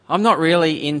I'm not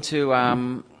really into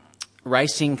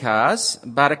racing cars,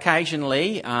 but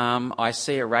occasionally I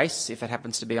see a race if it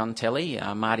happens to be on telly.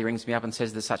 Marty rings me up and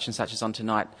says there's such and such is on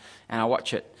tonight, and I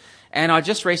watch it. And I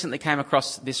just recently came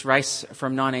across this race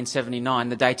from 1979,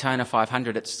 the Daytona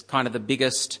 500. It's kind of the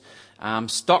biggest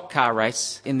stock car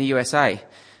race in the USA,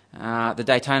 the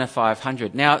Daytona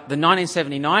 500. Now, the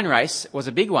 1979 race was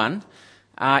a big one.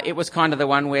 It was kind of the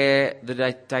one where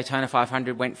the Daytona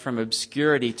 500 went from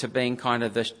obscurity to being kind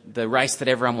of the race that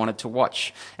everyone wanted to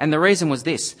watch. And the reason was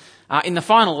this. In the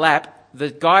final lap,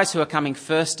 the guys who are coming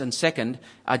first and second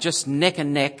are just neck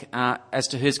and neck as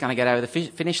to who's going to get over the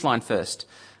finish line first.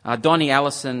 Donnie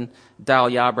Allison, Dale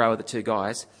Yarbrough are the two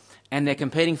guys, and they're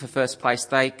competing for first place.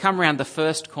 They come around the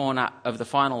first corner of the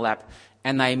final lap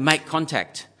and they make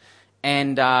contact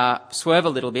and swerve a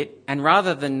little bit, and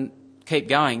rather than keep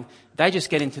going, they just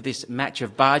get into this match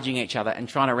of barging each other and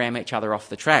trying to ram each other off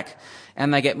the track.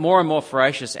 And they get more and more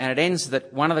ferocious, and it ends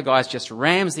that one of the guys just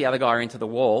rams the other guy into the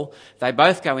wall. They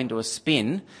both go into a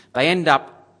spin. They end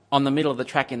up on the middle of the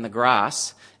track in the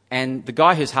grass, and the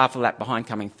guy who's half a lap behind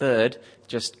coming third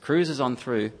just cruises on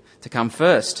through to come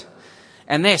first.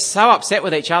 And they're so upset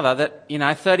with each other that,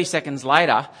 30 seconds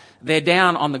later, they're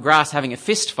down on the grass having a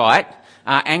fist fight,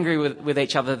 angry with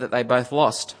each other that they both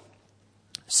lost.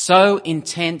 So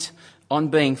intent on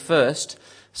being first,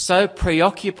 so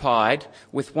preoccupied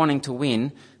with wanting to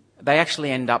win, they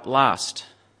actually end up last.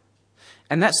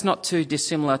 And that's not too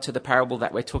dissimilar to the parable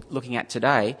that we're looking at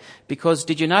today, because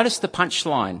did you notice the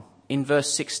punchline in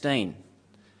verse 16?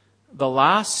 The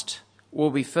last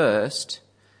will be first,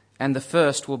 and the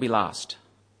first will be last.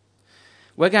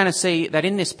 We're going to see that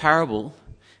in this parable,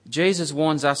 Jesus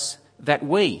warns us that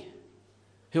we,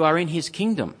 who are in his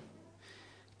kingdom,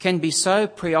 can be so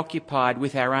preoccupied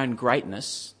with our own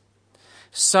greatness,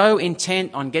 so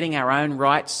intent on getting our own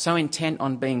rights, so intent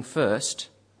on being first,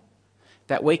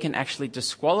 that we can actually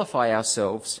disqualify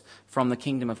ourselves from the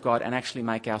kingdom of God and actually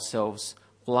make ourselves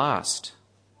last.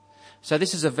 So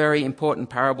this is a very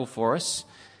important parable for us.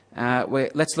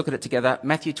 Let's look at it together.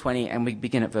 Matthew 20, and we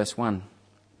begin at verse 1.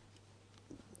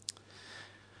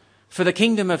 For the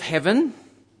kingdom of heaven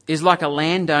is like a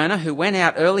landowner who went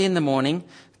out early in the morning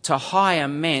to hire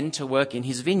men to work in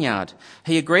his vineyard.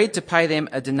 He agreed to pay them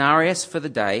a denarius for the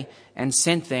day and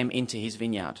sent them into his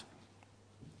vineyard.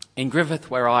 In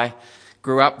Griffith, where I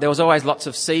grew up, there was always lots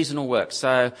of seasonal work.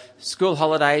 So school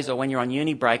holidays or when you're on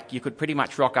uni break, you could pretty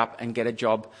much rock up and get a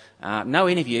job. No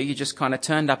interview, you just kind of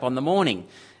turned up on the morning.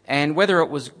 And whether it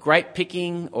was grape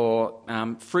picking or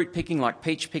fruit picking like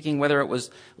peach picking, whether it was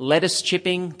lettuce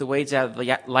chipping, the weeds out of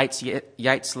the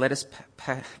Yates lettuce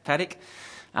paddock,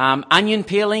 onion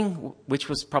peeling, which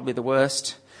was probably the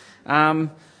worst,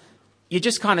 you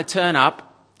just kind of turn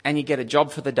up and you get a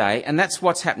job for the day. And that's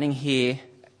what's happening here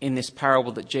in this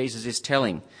parable that Jesus is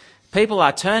telling. People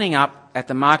are turning up at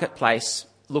the marketplace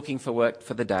looking for work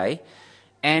for the day,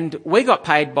 and we got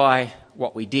paid by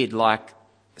what we did, like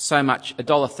so much,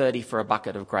 $1.30 for a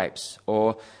bucket of grapes,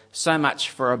 or so much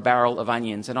for a barrel of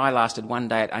onions. And I lasted one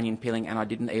day at onion peeling and I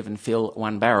didn't even fill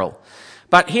one barrel.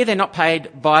 But here they're not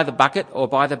paid by the bucket or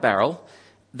by the barrel.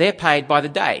 They're paid by the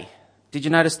day. Did you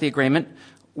notice the agreement?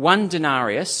 1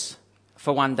 denarius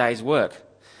for 1 day's work.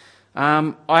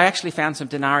 I actually found some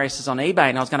denariuses on eBay,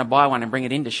 and I was going to buy one and bring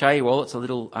it in to show you all. It's a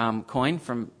little coin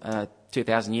from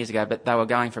 2,000 years ago, but they were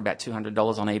going for about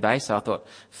 $200 on eBay, so I thought,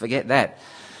 forget that.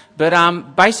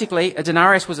 But basically, a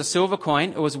denarius was a silver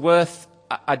coin. It was worth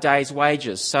a day's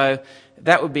wages. So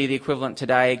that would be the equivalent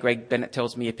today. Greg Bennett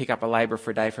tells me you pick up a labourer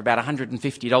for a day for about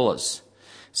 $150.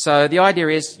 So the idea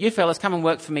is, you fellas come and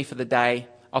work for me for the day.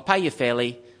 I'll pay you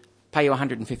fairly, pay you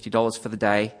 $150 for the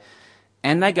day.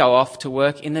 And they go off to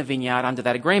work in the vineyard under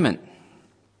that agreement.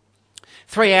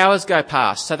 3 hours go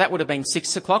past. So that would have been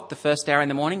 6 o'clock, the first hour in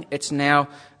the morning. It's now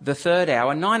the third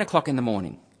hour, 9 o'clock in the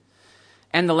morning.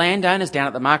 And the landowner's down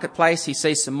at the marketplace. He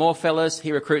sees some more fellas.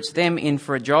 He recruits them in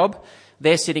for a job.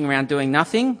 They're sitting around doing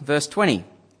nothing. Verse 3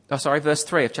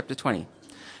 of chapter 20.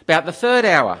 About the third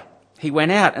hour, he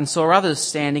went out and saw others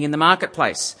standing in the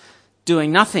marketplace,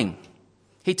 doing nothing.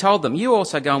 He told them, you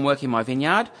also go and work in my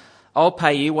vineyard. I'll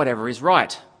pay you whatever is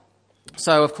right.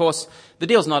 So, of course, the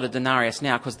deal's not a denarius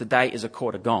now because the day is a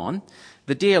quarter gone.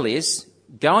 The deal is,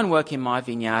 go and work in my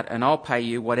vineyard and I'll pay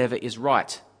you whatever is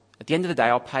right. At the end of the day,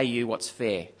 I'll pay you what's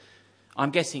fair. I'm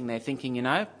guessing they're thinking,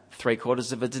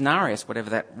 3/4 of a denarius,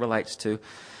 whatever that relates to.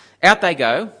 Out they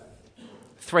go.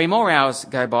 3 more hours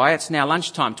go by. It's now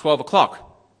lunchtime, 12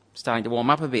 o'clock. Starting to warm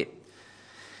up a bit.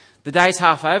 The day's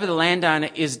half over. The landowner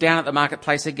is down at the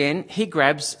marketplace again. He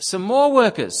grabs some more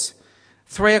workers.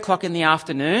 3 o'clock in the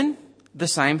afternoon, the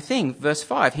same thing. Verse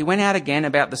 5. He went out again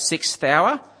about the 6th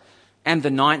hour And the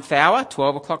 9th hour,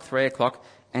 12 o'clock, 3 o'clock,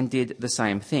 and did the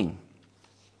same thing.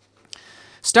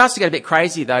 Starts to get a bit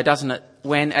crazy though, doesn't it,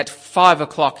 when at 5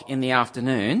 o'clock in the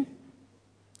afternoon,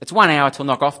 it's 1 hour till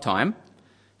knock-off time,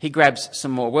 he grabs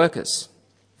some more workers.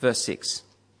 Verse 6.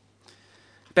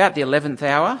 About the 11th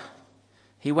hour,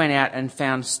 he went out and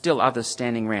found still others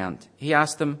standing round. He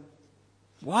asked them,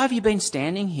 "Why have you been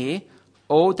standing here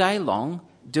all day long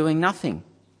doing nothing?"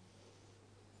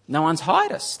 "No one's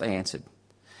hired us," they answered.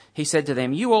 He said to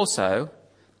them, "You also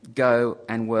go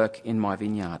and work in my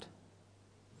vineyard."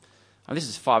 Now, this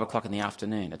is 5 o'clock in the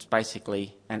afternoon. It's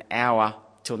basically an hour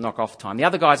till knock-off time. The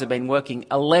other guys have been working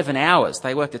 11 hours.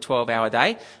 They worked a 12-hour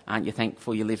day. Aren't you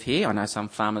thankful you live here? I know some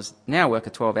farmers now work a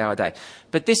 12-hour day.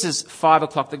 But this is 5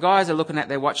 o'clock. The guys are looking at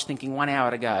their watch thinking 1 hour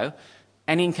to go,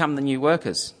 and in come the new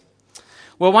workers.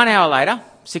 Well, 1 hour later,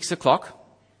 6 o'clock,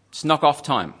 it's knock-off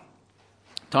time.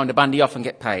 Time to bundy off and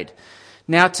get paid.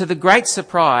 Now, to the great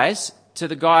surprise, to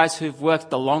the guys who've worked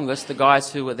the longest, the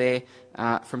guys who were there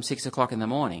from 6 o'clock in the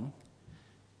morning,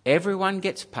 everyone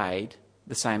gets paid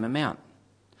the same amount.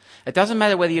 It doesn't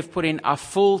matter whether you've put in a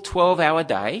full 12-hour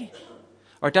day,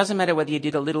 or it doesn't matter whether you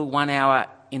did a little 1 hour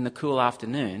in the cool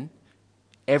afternoon,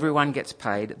 everyone gets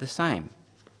paid the same.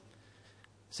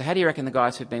 So how do you reckon the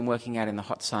guys who've been working out in the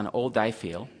hot sun all day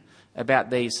feel about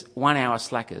these 1 hour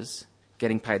slackers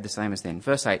getting paid the same as them?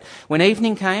 Verse 8. When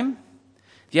evening came,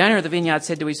 the owner of the vineyard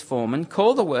said to his foreman,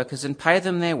 "Call the workers and pay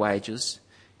them their wages,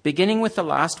 beginning with the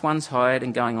last ones hired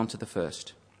and going on to the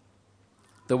first."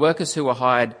 The workers who were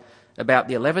hired about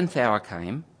the 11th hour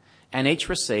came, and each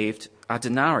received a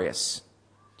denarius.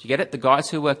 Do you get it? The guys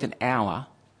who worked an hour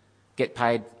get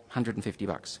paid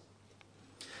 $150.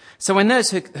 So when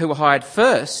those who were hired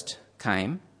first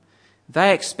came,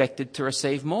 they expected to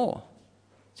receive more.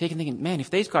 So you can think, man, if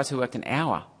these guys who worked an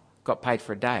hour got paid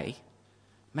for a day,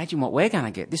 imagine what we're going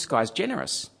to get. This guy's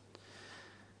generous.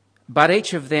 But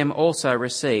each of them also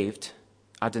received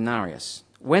a denarius.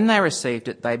 When they received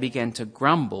it, they began to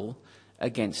grumble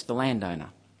against the landowner.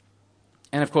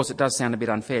 And of course, it does sound a bit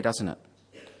unfair, doesn't it?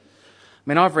 I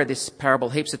mean, I've read this parable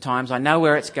heaps of times. I know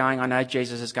where it's going. I know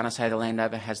Jesus is going to say the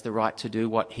landowner has the right to do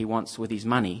what he wants with his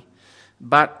money.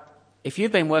 But if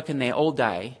you've been working there all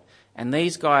day and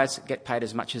these guys get paid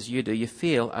as much as you do, you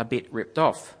feel a bit ripped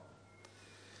off.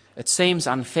 It seems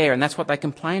unfair, and that's what they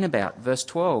complain about. Verse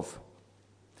 12.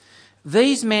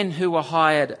 These men who were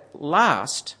hired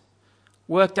last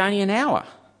worked only an hour,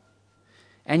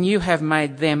 and you have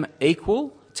made them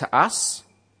equal to us,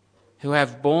 who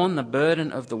have borne the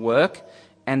burden of the work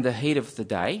and the heat of the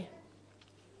day.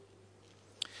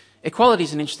 Equality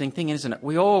is an interesting thing, isn't it?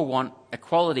 We all want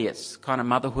equality. It's kind of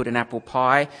motherhood and apple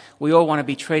pie. We all want to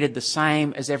be treated the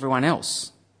same as everyone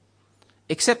else,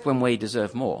 except when we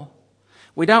deserve more.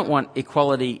 We don't want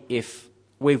equality if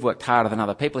we've worked harder than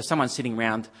other people. If someone's sitting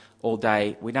around all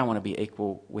day, we don't want to be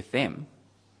equal with them.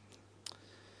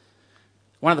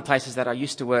 One of the places that I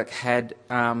used to work had,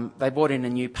 they brought in a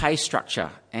new pay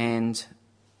structure, and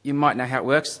you might know how it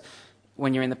works.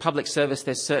 When you're in the public service,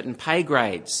 there's certain pay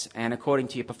grades, and according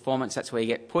to your performance, that's where you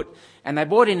get put. And they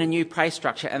brought in a new pay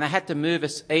structure, and they had to move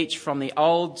us each from the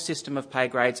old system of pay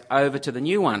grades over to the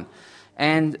new one.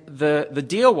 And the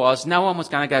deal was no one was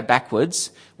going to go backwards.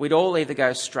 We'd all either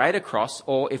go straight across,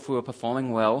 or if we were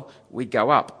performing well, we'd go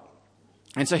up.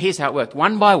 And so here's how it worked.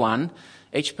 One by one,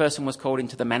 each person was called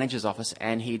into the manager's office,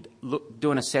 and he'd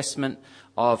do an assessment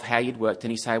of how you'd worked,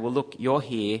 and he'd say, well, look, you're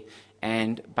here,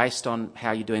 and based on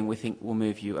how you're doing, we think we'll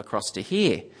move you across to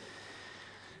here.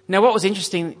 Now, what was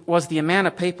interesting was the amount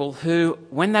of people who,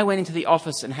 when they went into the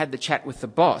office and had the chat with the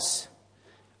boss,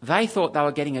 they thought they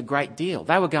were getting a great deal.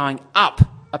 They were going up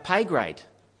a pay grade.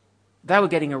 They were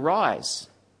getting a rise.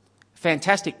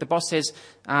 Fantastic. The boss says,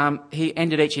 he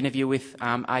ended each interview with,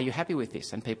 are you happy with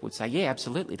this? And people would say, yeah,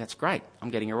 absolutely, that's great,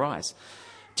 I'm getting a rise.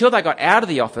 Till they got out of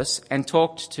the office and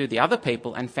talked to the other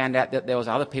people and found out that there was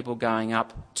other people going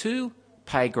up 2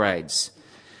 pay grades.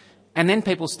 And then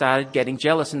people started getting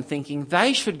jealous and thinking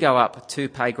they should go up 2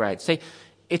 pay grades. See,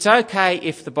 it's okay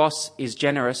if the boss is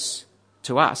generous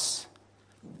to us,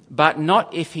 but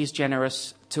not if he's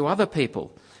generous to other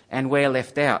people, and we're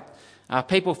left out.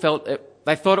 People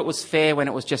they thought it was fair when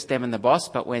it was just them and the boss,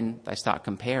 but when they start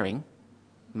comparing,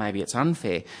 maybe it's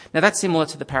unfair. Now, that's similar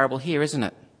to the parable here, isn't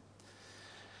it?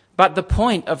 But the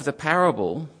point of the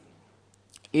parable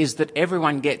is that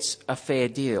everyone gets a fair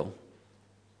deal.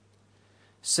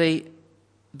 See,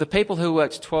 the people who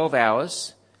worked 12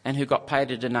 hours and who got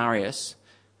paid a denarius,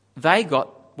 they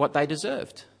got what they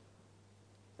deserved.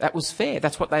 That was fair.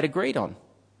 That's what they'd agreed on.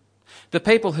 The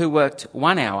people who worked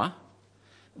 1 hour,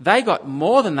 they got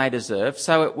more than they deserved,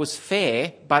 so it was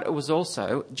fair, but it was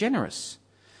also generous.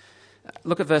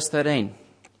 Look at verse 13.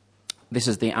 This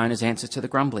is the owner's answer to the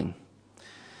grumbling.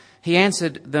 He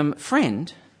answered them,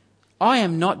 "Friend, I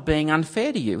am not being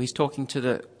unfair to you." He's talking to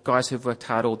the guys who've worked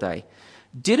hard all day.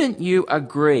 "Didn't you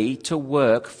agree to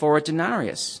work for a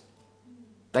denarius?"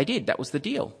 They did. That was the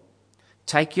deal.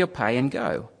 "Take your pay and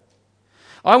go.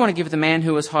 I want to give the man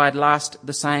who was hired last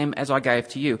the same as I gave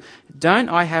to you. Don't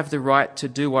I have the right to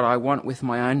do what I want with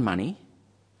my own money?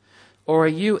 Or are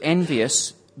you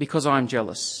envious because I'm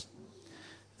jealous?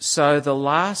 So the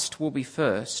last will be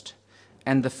first,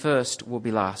 and the first will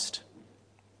be last."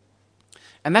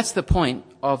 And that's the point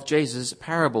of Jesus'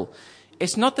 parable.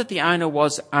 It's not that the owner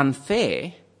was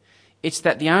unfair, it's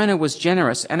that the owner was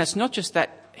generous. And it's not just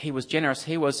that he was generous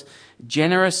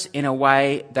in a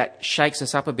way that shakes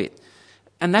us up a bit.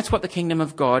 And that's what the kingdom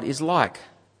of God is like.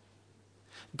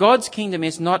 God's kingdom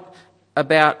is not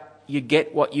about you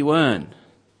get what you earn.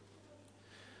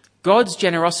 God's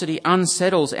generosity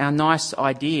unsettles our nice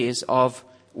ideas of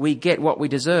we get what we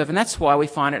deserve, and that's why we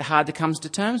find it hard to come to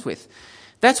terms with.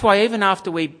 That's why even after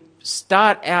we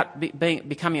start out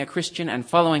becoming a Christian and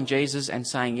following Jesus and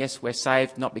saying, yes, we're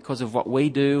saved not because of what we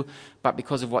do, but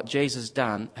because of what Jesus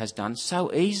has done,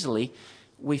 so easily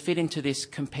we fit into this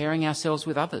comparing ourselves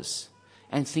with others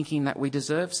and thinking that we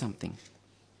deserve something.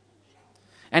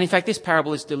 And in fact, this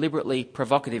parable is deliberately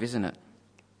provocative, isn't it?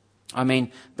 I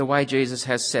mean, the way Jesus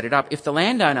has set it up, if the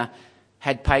landowner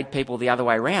had paid people the other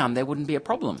way round, there wouldn't be a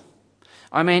problem.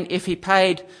 I mean, if he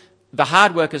paid the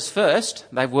hard workers first,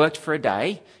 they've worked for a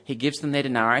day, he gives them their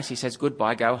denarius, he says,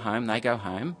 goodbye, go home, they go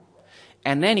home.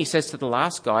 And then he says to the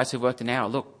last guys who've worked an hour,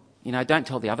 look, don't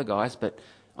tell the other guys, but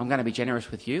I'm going to be generous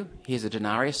with you. Here's a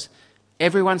denarius.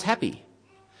 Everyone's happy.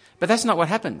 But that's not what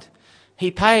happened.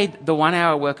 He paid the 1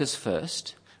 hour workers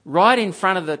first, right in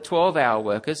front of the 12-hour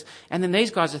workers, and then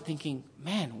these guys are thinking,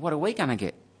 man, what are we going to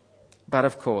get? But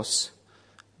of course,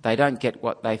 they don't get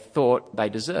what they thought they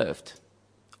deserved,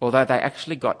 although they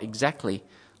actually got exactly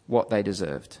what they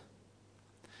deserved.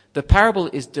 The parable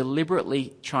is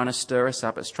deliberately trying to stir us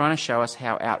up. It's trying to show us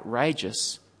how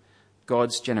outrageous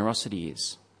God's generosity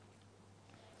is.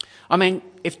 I mean,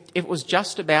 if it was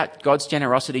just about God's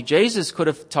generosity, Jesus could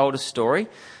have told a story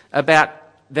about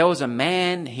there was a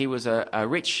man, he was a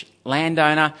rich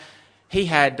landowner. He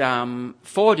had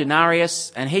 4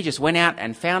 denarius, and he just went out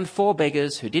and found 4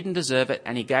 beggars who didn't deserve it,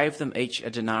 and he gave them each a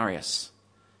denarius.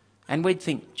 And we'd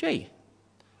think, gee,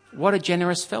 what a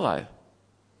generous fellow.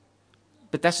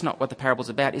 But that's not what the parable's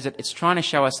about, is it? It's trying to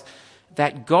show us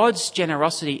that God's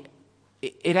generosity,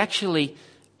 it actually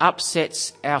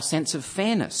upsets our sense of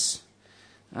fairness.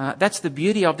 That's the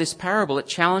beauty of this parable. It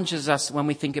challenges us when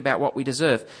we think about what we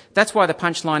deserve. That's why the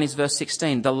punchline is verse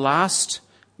 16. The last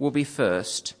will be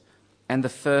first, and the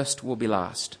first will be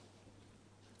last.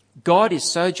 God is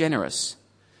so generous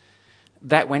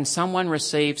that when someone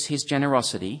receives his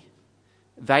generosity,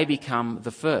 they become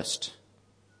the first.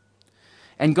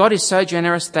 And God is so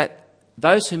generous that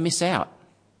those who miss out,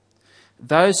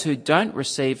 those who don't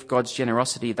receive God's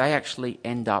generosity, they actually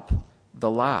end up the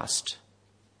last.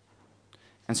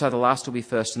 And so the last will be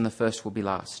first and the first will be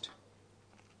last.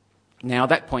 Now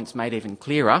that point's made even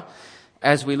clearer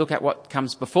as we look at what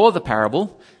comes before the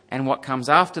parable and what comes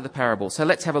after the parable. So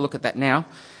let's have a look at that now.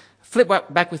 Flip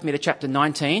back with me to chapter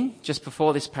 19, just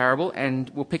before this parable, and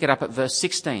we'll pick it up at verse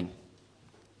 16.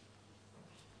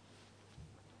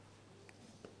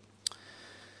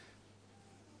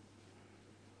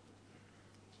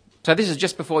 So this is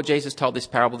just before Jesus told this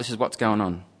parable. This is what's going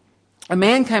on. A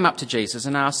man came up to Jesus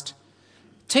and asked,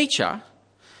 "Teacher,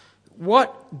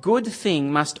 what good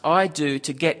thing must I do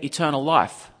to get eternal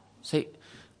life?" See,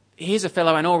 here's a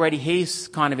fellow, and already he's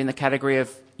kind of in the category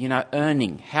of,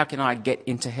 earning. How can I get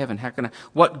into heaven?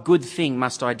 What good thing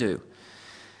must I do?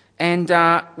 And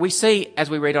we see,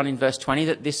 as we read on in verse 20,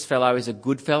 that this fellow is a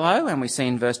good fellow, and we see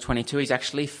in verse 22 he's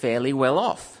actually fairly well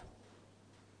off.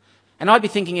 And I'd be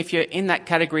thinking, if you're in that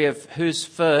category of who's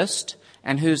first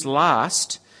and who's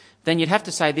last, then you'd have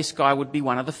to say this guy would be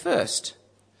one of the first.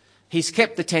 He's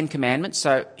kept the 10 Commandments,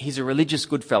 so he's a religious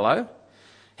good fellow.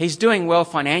 He's doing well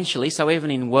financially, so even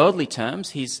in worldly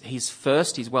terms, he's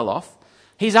first, he's well off.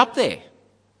 He's up there.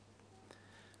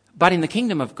 But in the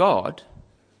kingdom of God,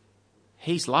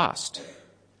 he's last.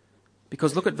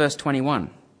 Because look at verse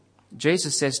 21.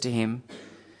 Jesus says to him,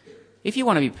 "If you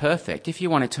want to be perfect, if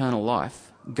you want eternal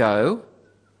life, go,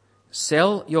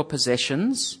 sell your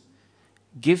possessions,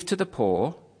 give to the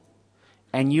poor,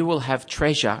 and you will have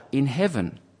treasure in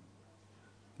heaven.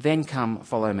 Then come,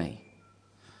 follow me."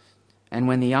 And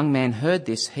when the young man heard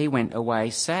this, he went away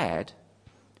sad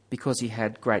because he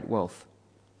had great wealth.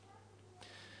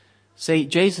 See,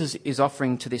 Jesus is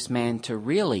offering to this man to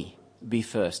really be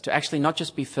first. To actually not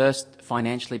just be first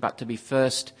financially, but to be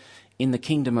first in the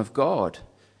kingdom of God.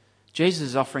 Jesus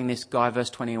is offering this guy, verse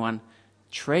 21,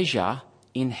 treasure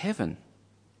in heaven.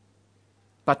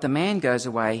 But the man goes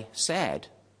away sad.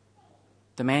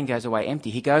 The man goes away empty.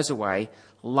 He goes away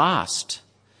last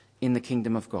in the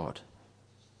kingdom of God.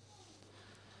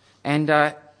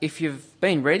 And if you've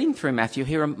been reading through Matthew,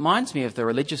 he reminds me of the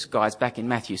religious guys back in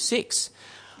Matthew 6.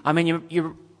 I mean,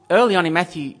 you early on in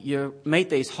Matthew, you meet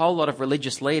these whole lot of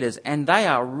religious leaders, and they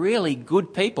are really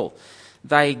good people.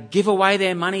 They give away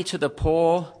their money to the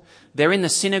poor. They're in the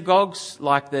synagogues,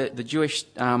 like the Jewish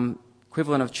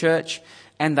equivalent of church,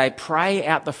 and they pray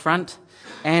out the front.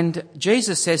 And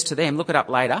Jesus says to them, look it up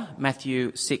later,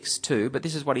 Matthew 6:2, but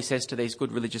this is what he says to these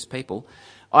good religious people.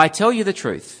 I tell you the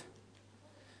truth,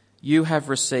 you have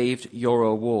received your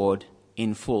reward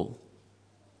in full.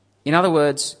 In other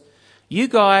words, you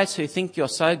guys who think you're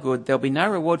so good, there'll be no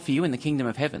reward for you in the kingdom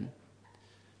of heaven.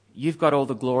 You've got all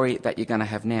the glory that you're going to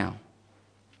have now.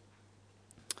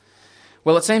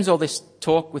 Well, it seems all this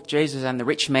talk with Jesus and the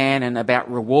rich man and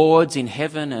about rewards in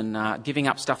heaven and giving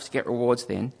up stuff to get rewards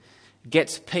then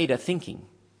gets Peter thinking.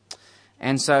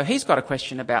 And so he's got a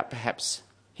question about perhaps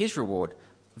his reward.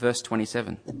 Verse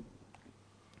 27.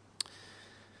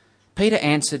 Peter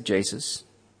answered Jesus,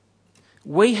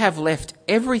 we have left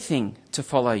everything to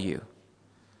follow you.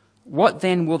 What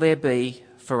then will there be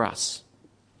for us?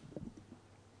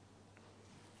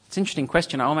 It's an interesting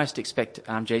question. I almost expect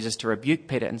Jesus to rebuke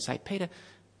Peter and say, Peter,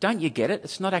 don't you get it?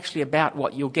 It's not actually about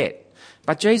what you'll get.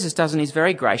 But Jesus doesn't. He's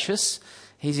very gracious.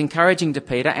 He's encouraging to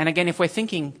Peter. And again, if we're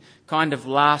thinking kind of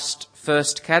last,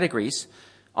 first categories,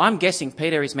 I'm guessing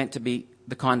Peter is meant to be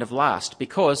the kind of last,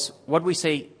 because what we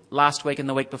see last week and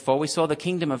the week before, we saw the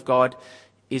kingdom of God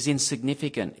is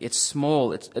insignificant. It's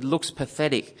small. It looks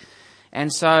pathetic.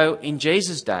 And so in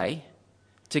Jesus' day,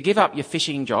 to give up your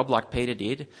fishing job like Peter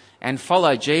did and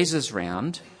follow Jesus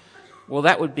round, well,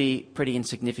 that would be pretty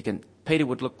insignificant. Peter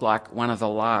would look like one of the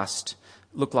last,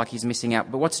 look like he's missing out.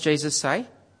 But what's Jesus say?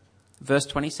 Verse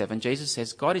 27, Jesus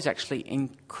says, God is actually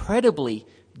incredibly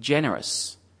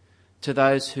generous to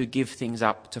those who give things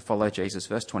up to follow Jesus.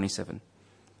 Verse 27.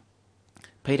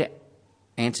 Peter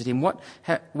answered him,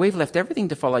 we've left everything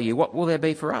to follow you. What will there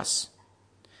be for us?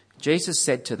 Jesus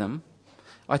said to them,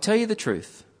 I tell you the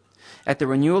truth. At the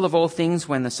renewal of all things,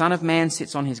 when the Son of Man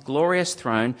sits on his glorious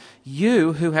throne,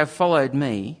 you who have followed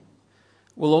me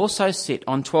will also sit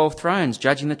on 12 thrones,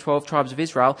 judging the 12 tribes of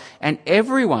Israel, and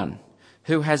everyone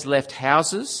who has left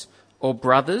houses or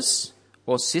brothers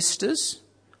or sisters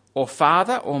or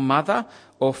father or mother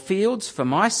or fields for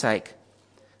my sake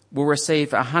will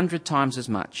receive 100 times as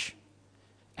much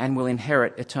and will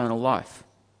inherit eternal life.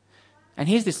 And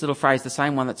here's this little phrase, the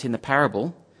same one that's in the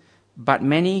parable. But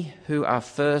many who are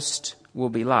first will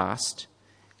be last,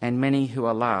 and many who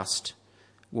are last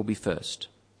will be first.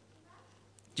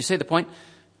 Do you see the point?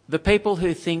 The people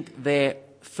who think they're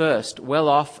first, well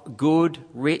off, good,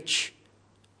 rich,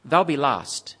 they'll be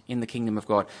last in the kingdom of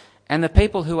God. And the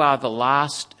people who are the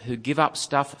last, who give up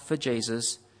stuff for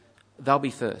Jesus, they'll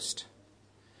be first.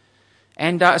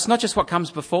 And it's not just what comes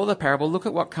before the parable. Look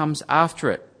at what comes after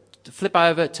it. Flip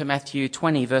over to Matthew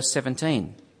 20, verse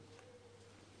 17.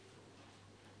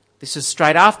 This is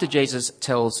straight after Jesus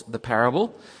tells the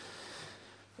parable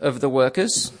of the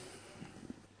workers.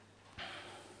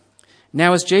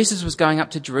 Now, as Jesus was going up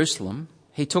to Jerusalem,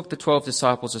 he took the 12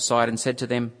 disciples aside and said to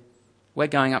them, we're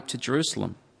going up to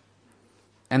Jerusalem.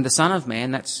 And the Son of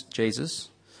Man, that's Jesus,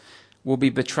 will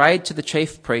be betrayed to the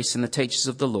chief priests and the teachers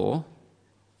of the law.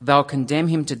 They'll condemn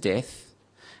him to death.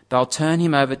 They'll turn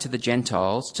him over to the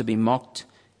Gentiles to be mocked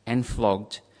and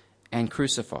flogged and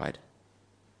crucified.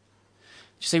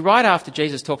 You see, right after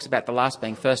Jesus talks about the last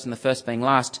being first and the first being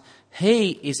last,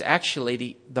 he is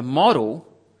actually the model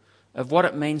of what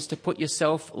it means to put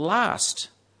yourself last.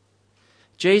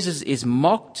 Jesus is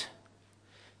mocked,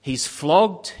 he's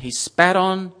flogged, he's spat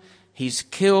on, he's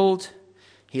killed,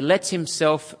 he lets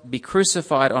himself be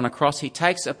crucified on a cross, he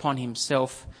takes upon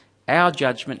himself our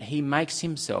judgment, he makes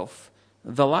himself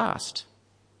the last.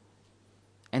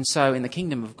 And so in the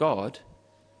kingdom of God,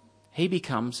 he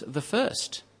becomes the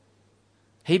first.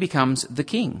 He becomes the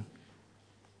king.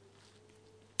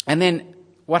 And then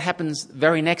what happens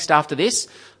very next after this?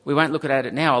 We won't look at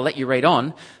it now. I'll let you read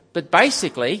on. But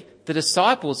basically, the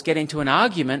disciples get into an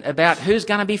argument about who's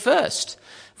going to be first.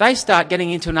 They start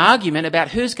getting into an argument about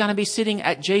who's going to be sitting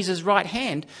at Jesus' right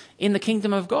hand in the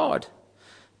kingdom of God.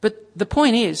 But the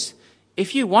point is,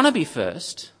 if you want to be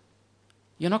first,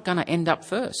 you're not going to end up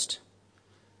first.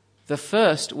 The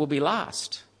first will be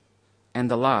last, and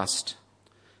the last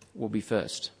will be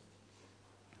first.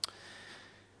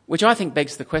 Which I think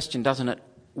begs the question, doesn't it?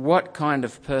 What kind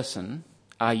of person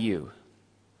are you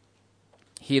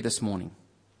here this morning?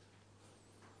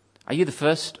 Are you the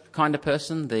first kind of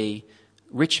person, the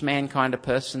rich man kind of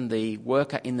person, the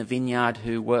worker in the vineyard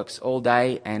who works all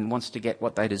day and wants to get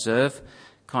what they deserve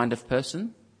kind of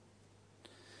person?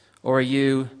 Or are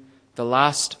you the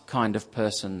last kind of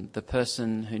person, the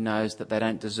person who knows that they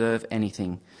don't deserve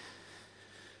anything?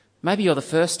 Maybe you're the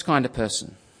first kind of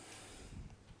person.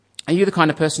 Are you the kind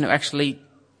of person who actually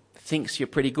thinks you're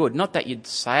pretty good? Not that you'd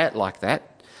say it like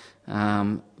that,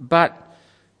 but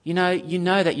you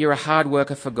know that you're a hard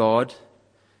worker for God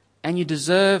and you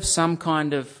deserve some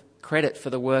kind of credit for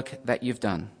the work that you've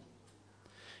done.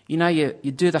 You know, you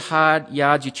do the hard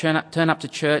yards, you turn up to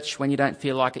church when you don't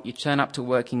feel like it, you turn up to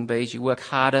working bees, you work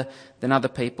harder than other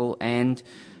people, and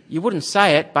you wouldn't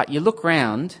say it, but you look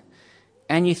round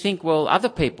and you think, well, other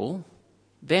people,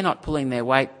 they're not pulling their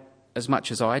weight as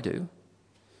much as I do.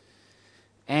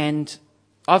 And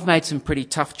I've made some pretty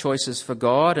tough choices for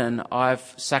God and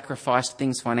I've sacrificed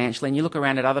things financially, and you look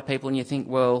around at other people and you think,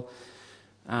 well,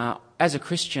 as a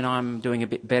Christian, I'm doing a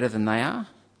bit better than they are.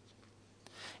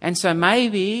 And so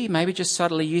maybe just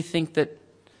subtly you think that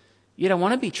you don't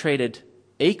want to be treated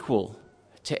equal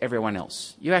to everyone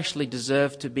else. You actually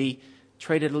deserve to be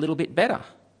treated a little bit better.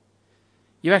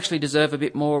 You actually deserve a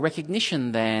bit more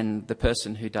recognition than the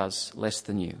person who does less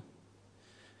than you.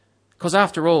 Because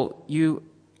after all, you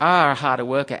are a harder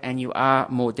worker and you are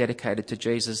more dedicated to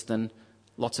Jesus than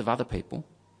lots of other people.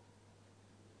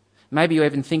 Maybe you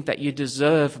even think that you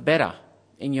deserve better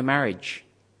in your marriage,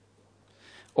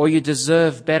 or you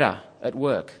deserve better at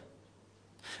work,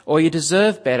 or you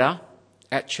deserve better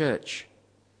at church.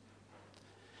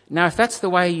 Now, if that's the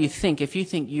way you think, if you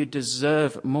think you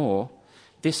deserve more,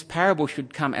 this parable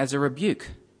should come as a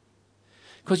rebuke,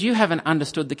 because you haven't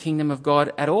understood the kingdom of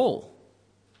God at all.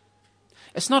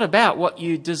 It's not about what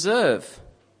you deserve.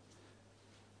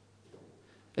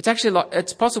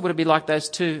 It's possible to be like those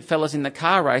two fellas in the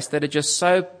car race that are just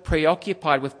so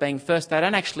preoccupied with being first, they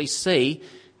don't actually see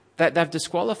that they've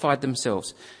disqualified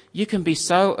themselves. You can be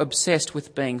so obsessed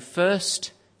with being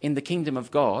first in the kingdom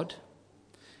of God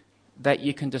that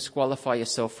you can disqualify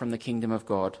yourself from the kingdom of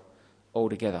God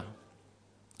altogether.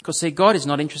 Because see, God is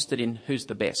not interested in who's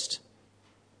the best.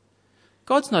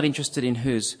 God's not interested in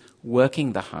who's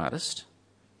working the hardest.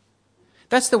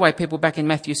 That's the way people back in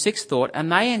Matthew 6 thought,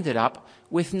 and they ended up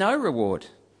with no reward.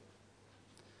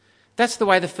 That's the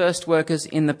way the first workers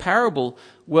in the parable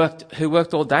who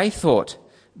worked all day thought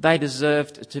they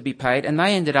deserved to be paid, and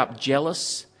they ended up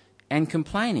jealous and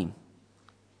complaining.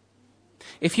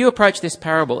 If you approach this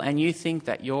parable and you think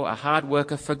that you're a hard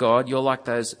worker for God, you're like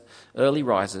those early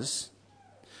risers,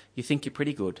 you think you're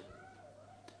pretty good,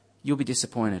 you'll be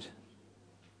disappointed.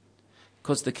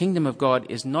 Because the kingdom of God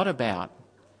is not about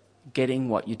getting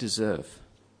what you deserve.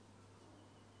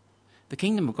 The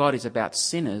kingdom of God is about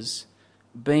sinners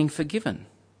being forgiven.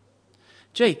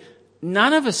 Gee,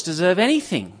 none of us deserve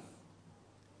anything.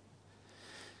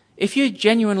 If you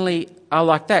genuinely are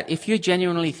like that, if you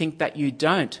genuinely think that you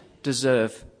don't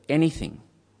deserve anything,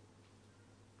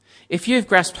 if you've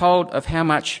grasped hold of how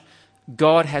much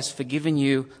God has forgiven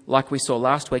you, like we saw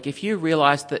last week, if you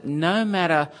realise that no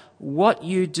matter what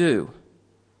you do,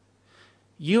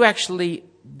 you actually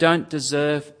don't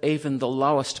deserve even the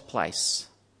lowest place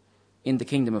in the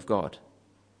kingdom of God.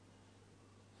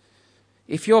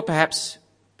 If you're perhaps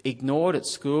ignored at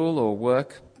school or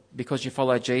work because you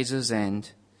follow Jesus and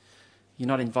you're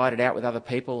not invited out with other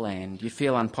people and you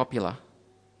feel unpopular,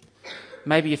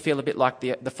 maybe you feel a bit like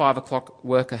the 5 o'clock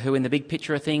worker who in the big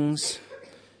picture of things,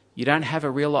 you don't have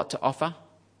a real lot to offer.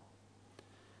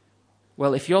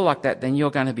 Well, if you're like that, then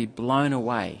you're going to be blown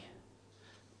away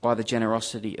by the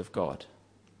generosity of God.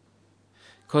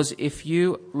 Because if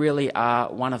you really are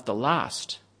one of the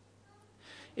last,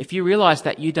 if you realise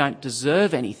that you don't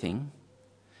deserve anything,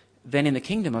 then in the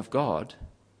kingdom of God,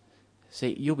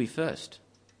 see, you'll be first.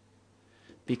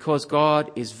 Because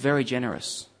God is very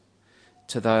generous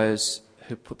to those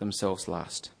who put themselves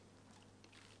last.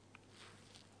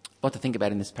 A lot to think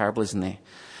about in this parable, isn't there?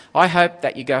 I hope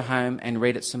that you go home and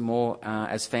read it some more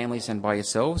as families and by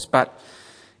yourselves. But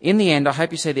in the end, I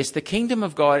hope you see this. The kingdom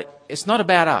of God, it's not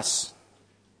about us.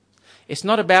 It's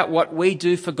not about what we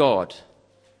do for God.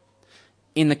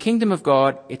 In the kingdom of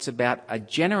God, it's about a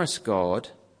generous God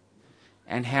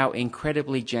and how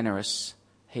incredibly generous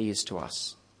he is to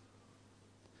us.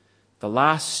 The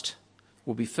last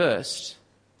will be first,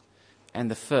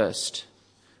 and the first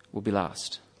will be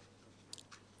last.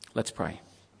 Let's pray.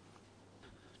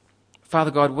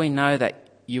 Father God, we know that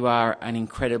you are an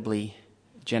incredibly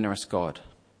generous God.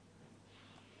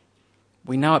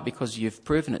 We know it because you've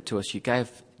proven it to us. You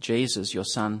gave Jesus, your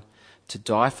son, to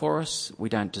die for us. We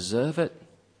don't deserve it.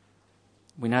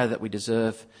 We know that we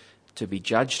deserve to be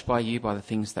judged by you by the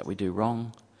things that we do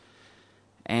wrong.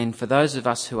 And for those of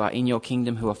us who are in your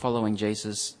kingdom, who are following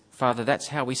Jesus, Father, that's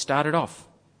how we started off.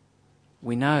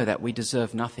 We know that we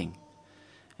deserve nothing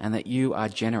and that you are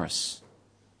generous.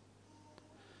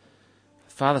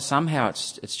 Father, somehow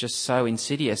it's just so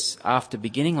insidious. After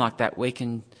beginning like that, we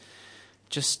can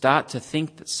just start to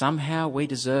think that somehow we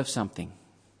deserve something.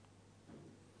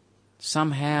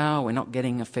 Somehow we're not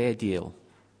getting a fair deal.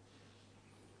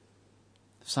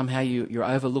 Somehow you're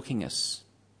overlooking us.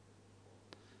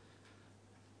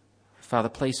 Father,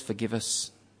 please forgive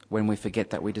us when we forget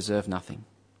that we deserve nothing.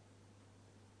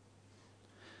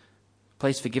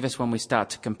 Please forgive us when we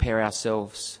start to compare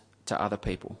ourselves to other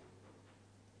people.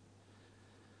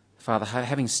 Father,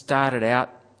 having started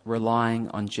out relying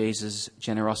on Jesus'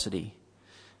 generosity,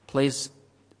 please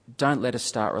don't let us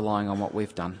start relying on what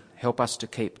we've done. Help us to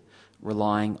keep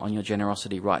relying on your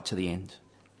generosity right to the end.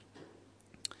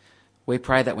 We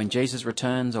pray that when Jesus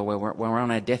returns, or when we're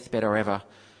on our deathbed or ever,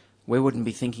 we wouldn't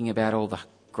be thinking about all the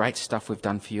great stuff we've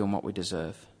done for you and what we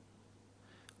deserve.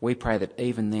 We pray that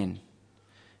even then,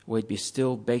 we'd be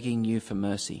still begging you for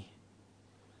mercy,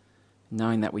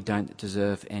 knowing that we don't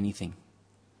deserve anything.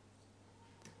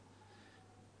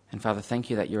 And Father, thank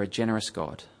you that you're a generous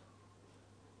God.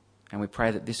 And we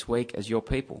pray that this week, as your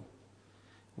people,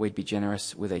 we'd be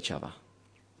generous with each other.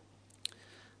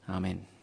 Amen.